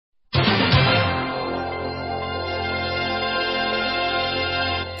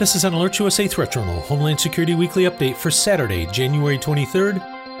This is an Alert USA Threat Journal Homeland Security Weekly Update for Saturday, January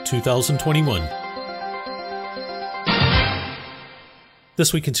 23rd, 2021.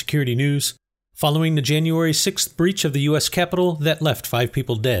 This week in security news, following the January 6th breach of the U.S. Capitol that left 5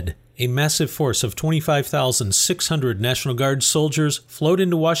 people dead, a massive force of 25,600 National Guard soldiers flowed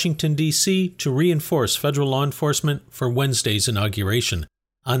into Washington, D.C. to reinforce federal law enforcement for Wednesday's inauguration.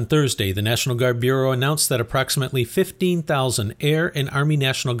 On Thursday, the National Guard Bureau announced that approximately 15,000 Air and Army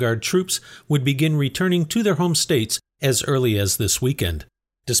National Guard troops would begin returning to their home states as early as this weekend.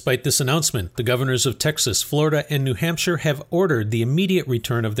 Despite this announcement, the governors of Texas, Florida, and New Hampshire have ordered the immediate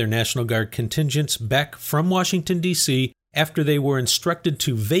return of their National Guard contingents back from Washington, D.C. after they were instructed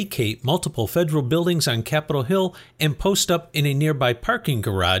to vacate multiple federal buildings on Capitol Hill and post up in a nearby parking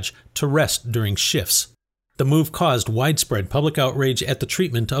garage to rest during shifts. The move caused widespread public outrage at the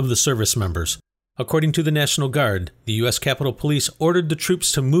treatment of the service members. According to the National Guard, the U.S. Capitol Police ordered the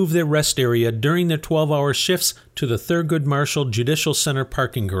troops to move their rest area during their 12-hour shifts to the Thurgood Marshall Judicial Center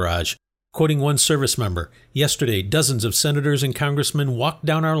parking garage. Quoting one service member, "Yesterday, dozens of senators and congressmen walked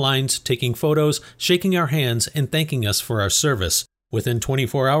down our lines, taking photos, shaking our hands, and thanking us for our service. Within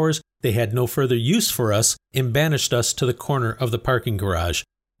 24 hours, they had no further use for us and banished us to the corner of the parking garage.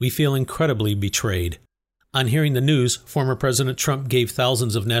 We feel incredibly betrayed." On hearing the news, former President Trump gave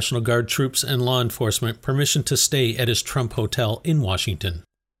thousands of National Guard troops and law enforcement permission to stay at his Trump Hotel in Washington.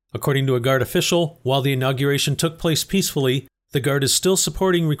 According to a Guard official, while the inauguration took place peacefully, the Guard is still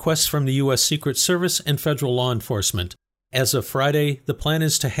supporting requests from the U.S. Secret Service and federal law enforcement. As of Friday, the plan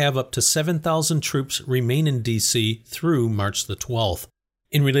is to have up to 7,000 troops remain in D.C. through March the 12th.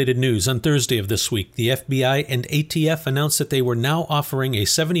 In related news, on Thursday of this week, the FBI and ATF announced that they were now offering a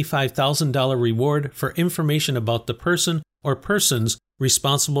 $75,000 reward for information about the person or persons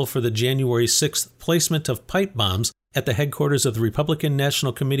responsible for the January 6th placement of pipe bombs at the headquarters of the Republican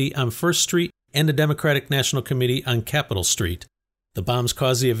National Committee on First Street and the Democratic National Committee on Capitol Street. The bombs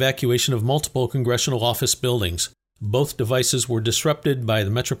caused the evacuation of multiple congressional office buildings. Both devices were disrupted by the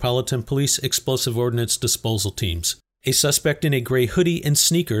Metropolitan Police Explosive Ordnance Disposal teams. A suspect in a gray hoodie and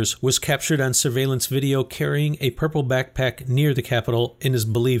sneakers was captured on surveillance video carrying a purple backpack near the Capitol and is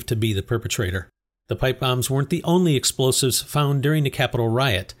believed to be the perpetrator. The pipe bombs weren't the only explosives found during the Capitol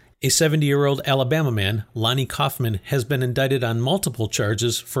riot. A 70-year-old Alabama man, Lonnie Kaufman, has been indicted on multiple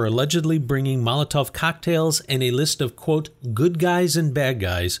charges for allegedly bringing Molotov cocktails and a list of, quote, good guys and bad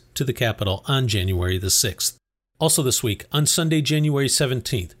guys to the Capitol on January the 6th. Also this week, on Sunday, January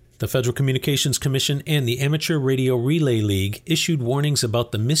 17th, the Federal Communications Commission and the Amateur Radio Relay League issued warnings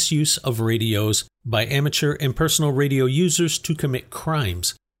about the misuse of radios by amateur and personal radio users to commit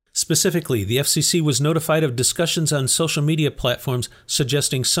crimes. Specifically, the FCC was notified of discussions on social media platforms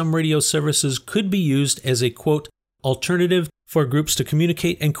suggesting some radio services could be used as a, quote, alternative for groups to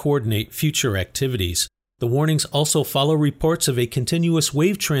communicate and coordinate future activities. The warnings also follow reports of a continuous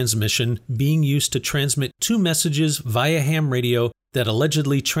wave transmission being used to transmit 2 messages via ham radio that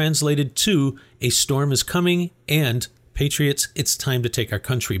allegedly translated to "a storm is coming" and "Patriots, it's time to take our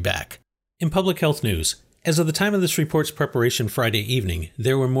country back." In public health news, as of the time of this report's preparation Friday evening,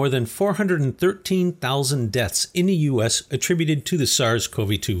 there were more than 413,000 deaths in the U.S. attributed to the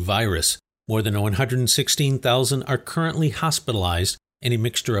SARS-CoV-2 virus. More than 116,000 are currently hospitalized, and a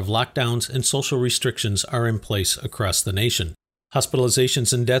mixture of lockdowns and social restrictions are in place across the nation.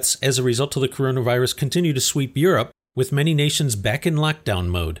 Hospitalizations and deaths as a result of the coronavirus continue to sweep Europe, with many nations back in lockdown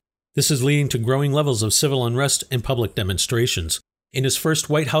mode. This is leading to growing levels of civil unrest and public demonstrations. In his first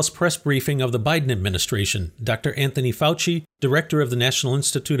White House press briefing of the Biden administration, Dr. Anthony Fauci, director of the National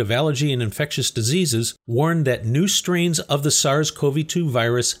Institute of Allergy and Infectious Diseases, warned that new strains of the SARS-CoV-2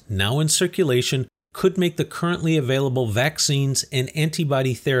 virus now in circulation could make the currently available vaccines and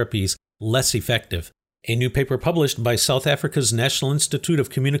antibody therapies less effective. A new paper published by South Africa's National Institute of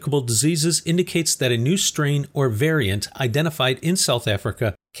Communicable Diseases indicates that a new strain or variant identified in South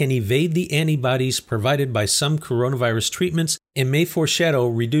Africa can evade the antibodies provided by some coronavirus treatments and may foreshadow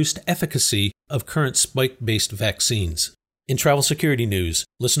reduced efficacy of current spike-based vaccines. In travel security news,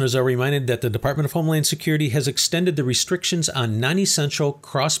 listeners are reminded that the Department of Homeland Security has extended the restrictions on non-essential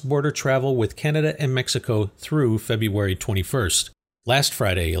cross-border travel with Canada and Mexico through February 21st. Last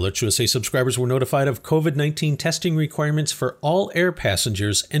Friday, Alert USA subscribers were notified of COVID-19 testing requirements for all air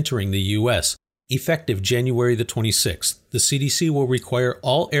passengers entering the U.S. Effective January the 26th, the CDC will require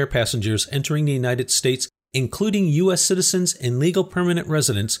all air passengers entering the United States, including U.S. citizens and legal permanent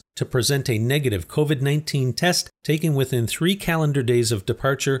residents, to present a negative COVID-19 test taken within 3 calendar days of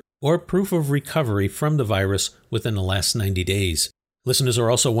departure or proof of recovery from the virus within the last 90 days. Listeners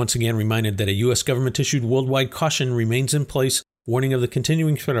are also once again reminded that a U.S. government-issued worldwide caution remains in place warning of the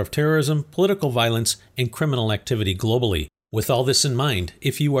continuing threat of terrorism, political violence, and criminal activity globally. With all this in mind,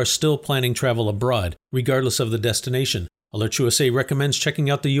 if you are still planning travel abroad, regardless of the destination, Alert USA recommends checking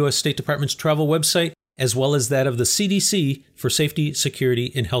out the U.S. State Department's travel website, as well as that of the CDC for safety,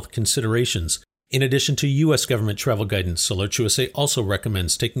 security, and health considerations. In addition to U.S. government travel guidance, Alert USA also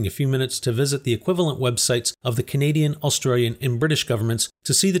recommends taking a few minutes to visit the equivalent websites of the Canadian, Australian, and British governments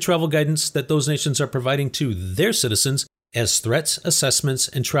to see the travel guidance that those nations are providing to their citizens, as threats, assessments,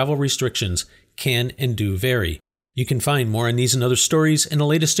 and travel restrictions can and do vary. You can find more on these and other stories in the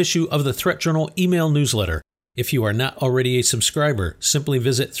latest issue of the Threat Journal email newsletter. If you are not already a subscriber, simply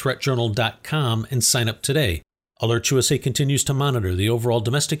visit threatjournal.com and sign up today. Alert USA continues to monitor the overall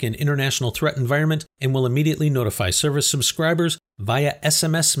domestic and international threat environment and will immediately notify service subscribers via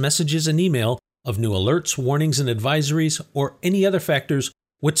SMS messages and email of new alerts, warnings, and advisories, or any other factors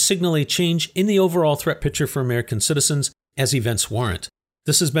which signal a change in the overall threat picture for American citizens as events warrant.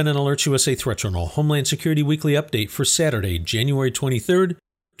 This has been an Alert USA Threat Journal Homeland Security Weekly Update for Saturday, January 23rd,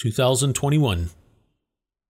 2021.